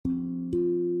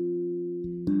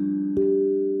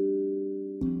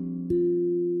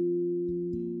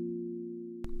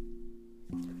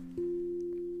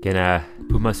Can I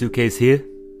put my suitcase here?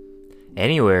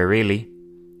 Anywhere, really.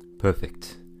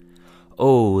 Perfect.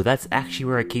 Oh, that's actually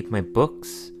where I keep my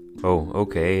books. Oh,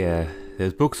 okay,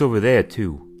 there's books over there,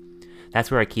 too. That's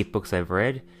where I keep books I've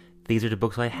read. These are the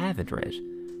books I haven't read.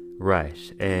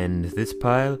 Right, and this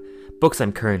pile? Books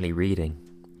I'm currently reading.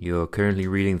 You're currently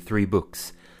reading 3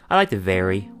 books. I like to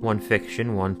vary. 1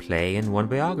 fiction, 1 play, and 1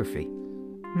 biography.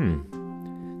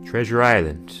 Treasure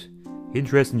Island.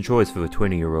 Interesting choice for a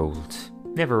 20-year-old.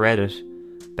 Never read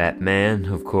it. Batman,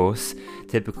 of course.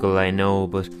 Typical, I know,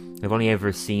 but I've only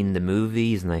ever seen the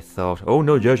movies, and I thought, oh,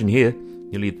 no judging here.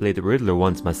 Nearly played the Riddler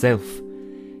once myself.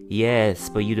 Yes,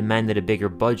 but you demanded a bigger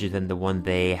budget than the one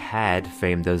they had.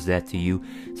 Fame does that to you,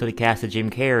 so they casted Jim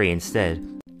Carrey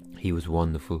instead. He was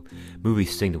wonderful.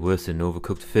 Movies stink worse than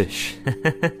overcooked fish.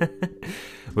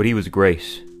 But he was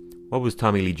great. What was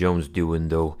Tommy Lee Jones doing,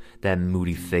 though? That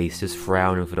moody face, just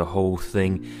frowning for the whole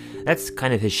thing. That's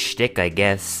kind of his shtick, I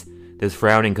guess. There's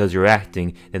frowning because you're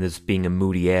acting, and there's being a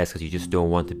moody ass because you just don't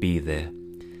want to be there.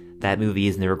 That movie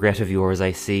isn't a regret of yours,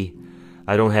 I see.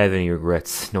 I don't have any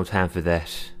regrets. No time for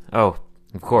that. Oh,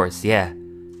 of course, yeah.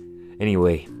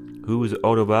 Anyway, whose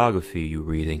autobiography are you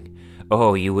reading?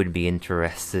 Oh, you would be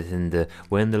interested in the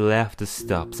When the Laughter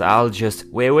Stops. I'll just...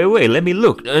 Wait, let me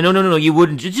look. No, you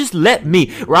wouldn't. Just let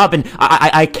me. Robin,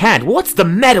 I can't. What's the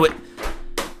matter with...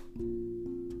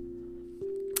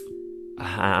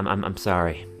 I'm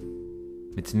sorry.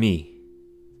 It's me.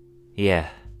 Yeah.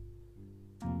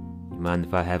 You mind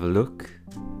if I have a look?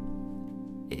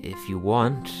 If you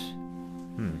want.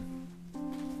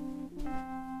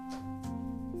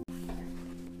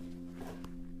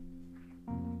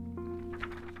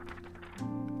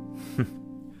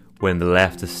 When the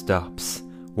Laughter Stops.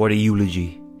 What a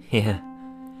eulogy. Yeah.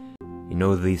 You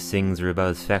know these things are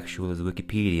about as factual as a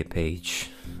Wikipedia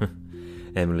page.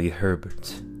 Emily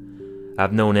Herbert.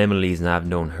 I've known Emily's and I've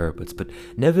known Herberts, but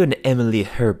never an Emily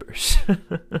Herbert.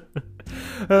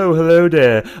 Oh, hello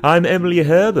there. I'm Emily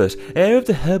Herbert, heir of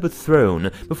the Herbert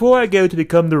throne. Before I go to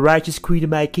become the righteous queen of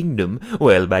my kingdom,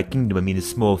 well, by kingdom I mean a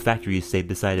small factory estate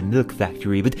beside a milk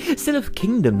factory, but still of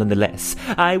kingdom nonetheless,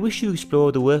 I wish to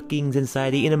explore the workings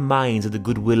inside the inner minds of the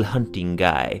Good Will Hunting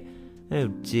guy. Oh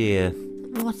dear.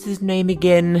 What's his name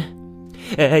again?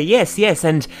 Yes,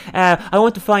 and I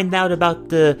want to find out about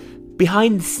the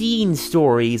behind-the-scenes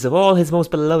stories of all his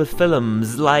most beloved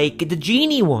films, like the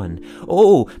Genie one.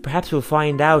 Oh, perhaps we'll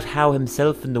find out how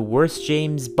himself and the worst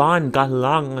James Bond got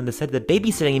along on the set of the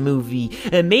babysitting movie.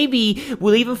 And maybe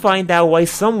we'll even find out why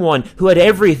someone who had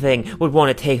everything would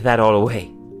want to take that all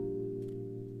away.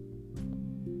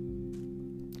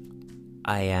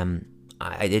 I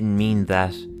didn't mean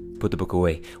that. Put the book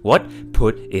away. What?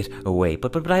 Put it away.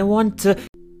 But I want to...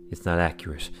 It's not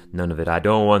accurate. None of it. I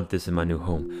don't want this in my new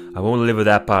home. I won't live with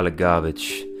that pile of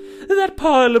garbage. That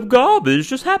pile of garbage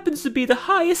just happens to be the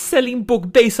highest selling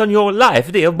book based on your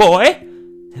life, dear boy.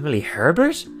 Emily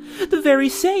Herbert? The very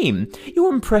same.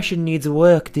 Your impression needs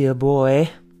work, dear boy.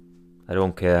 I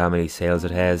don't care how many sales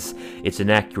it has. It's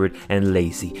inaccurate and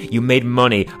lazy. You made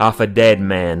money off a dead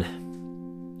man.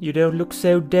 You don't look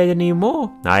so dead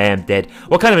anymore. I am dead.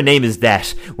 What kind of a name is that?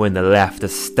 When the Laughter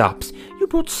Stops. You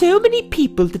brought so many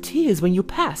people to tears when you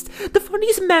passed. The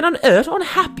funniest man on earth,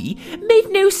 unhappy, made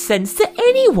no sense to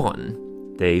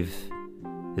anyone. Dave,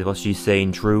 is what she's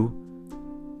saying true?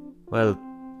 Well,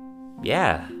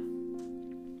 yeah.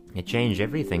 It changed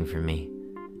everything for me.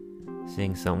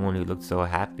 Seeing someone who looked so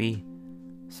happy,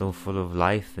 so full of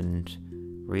life, and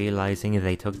realizing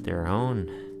they took their own.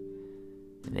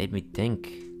 It made me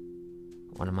think,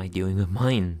 what am I doing with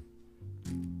mine?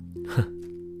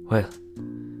 Well...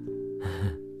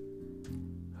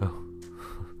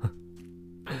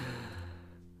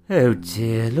 Oh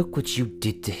dear, look what you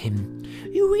did to him.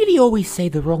 You really always say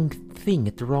the wrong thing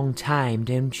at the wrong time,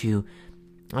 don't you?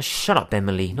 Oh, shut up,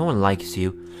 Emily. No one likes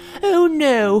you. Oh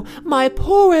no, my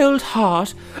poor old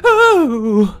heart.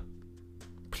 Oh!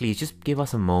 Please, just give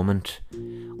us a moment.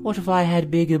 What if I had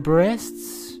bigger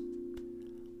breasts?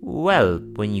 Well,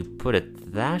 when you put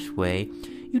it that way,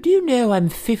 you do know I'm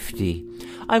 50.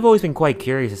 I've always been quite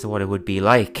curious as to what it would be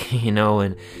like, an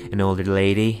older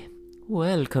lady.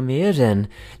 Well, come here then.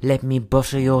 Let me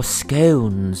butter your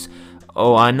scones.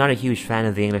 Oh, I'm not a huge fan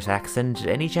of the English accent.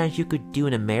 Any chance you could do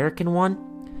an American one?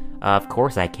 Of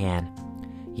course I can.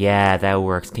 Yeah, that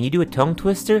works. Can you do a tongue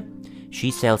twister?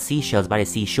 She sells seashells by the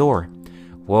seashore.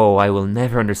 Whoa, I will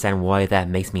never understand why that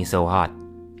makes me so hot.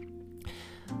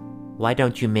 Why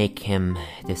don't you make him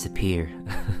disappear?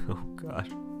 Oh gosh,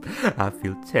 I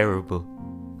feel terrible.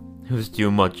 It was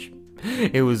too much.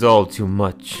 It was all too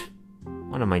much.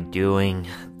 What am I doing?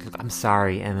 I'm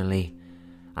sorry, Emily.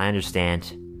 I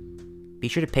understand. Be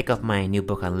sure to pick up my new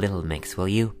book on Little Mix, will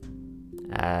you?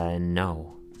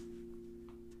 No.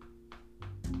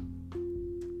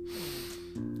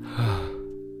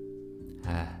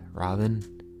 Robin?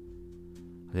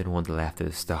 I didn't want the laughter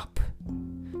to stop.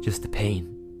 Just the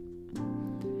pain.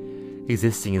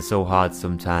 Existing is so hard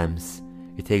sometimes.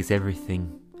 It takes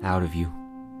everything out of you.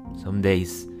 Some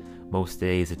days, most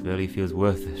days, it barely feels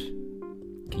worth it.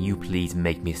 Can you please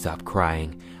make me stop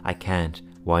crying? I can't.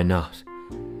 Why not?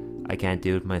 I can't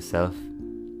do it myself.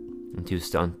 I'm too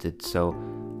stunted, so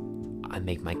I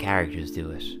make my characters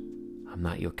do it. I'm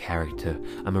not your character.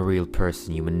 I'm a real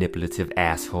person, you manipulative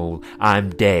asshole. I'm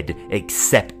dead.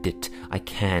 Accept it. I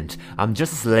can't. I'm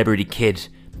just a celebrity kid.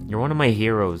 You're one of my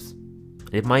heroes.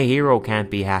 If my hero can't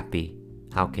be happy,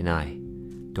 how can I?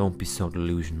 Don't be so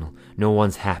delusional. No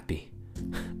one's happy.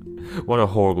 What a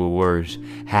horrible word.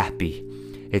 Happy.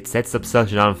 It sets up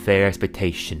such an unfair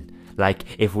expectation. Like,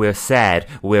 if we're sad,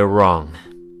 we're wrong.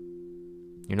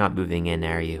 You're not moving in,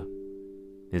 are you?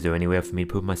 Is there anywhere for me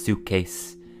to put my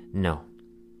suitcase? No.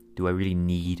 Do I really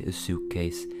need a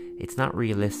suitcase? It's not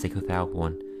realistic without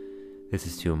one. This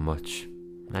is too much.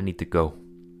 I need to go.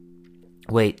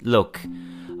 Wait, look.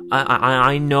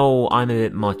 I know I'm a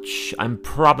bit much. I'm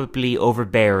probably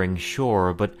overbearing,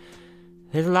 sure, but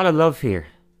there's a lot of love here.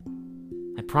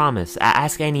 I promise.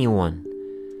 Ask anyone.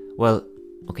 Well,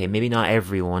 okay, maybe not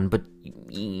everyone, but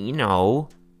you know.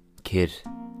 Kid,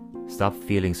 stop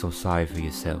feeling so sorry for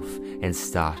yourself and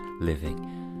start living.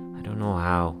 I don't know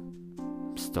how.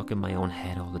 I'm stuck in my own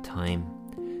head all the time.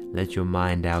 Let your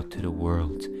mind out to the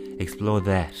world. Explore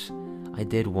that. I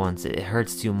did once. It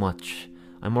hurts too much.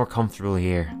 I'm more comfortable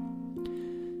here.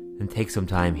 Then take some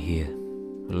time here.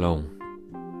 Alone.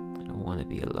 I don't want to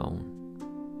be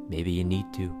alone. Maybe you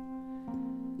need to.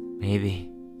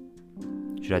 Maybe.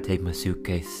 Should I take my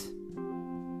suitcase?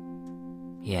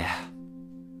 Yeah.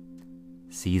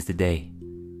 Seize the day.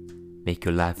 Make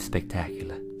your life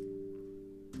spectacular.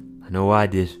 I know I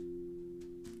did.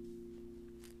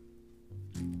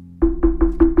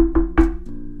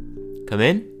 Come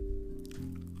in?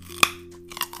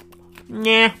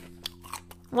 Yeah.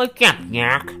 What's up,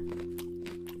 Yak?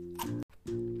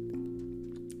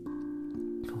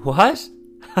 What?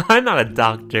 I'm not a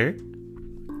doctor.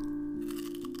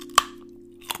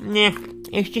 Nah,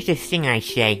 it's just a thing I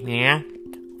say, yeah?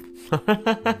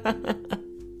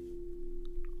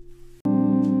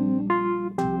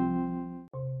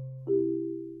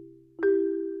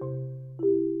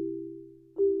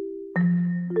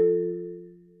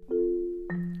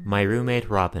 My Roommate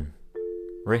Robin.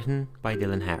 Written by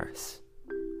Dylan Harris.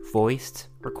 Voiced,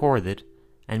 recorded,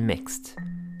 and mixed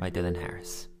by Dylan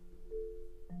Harris.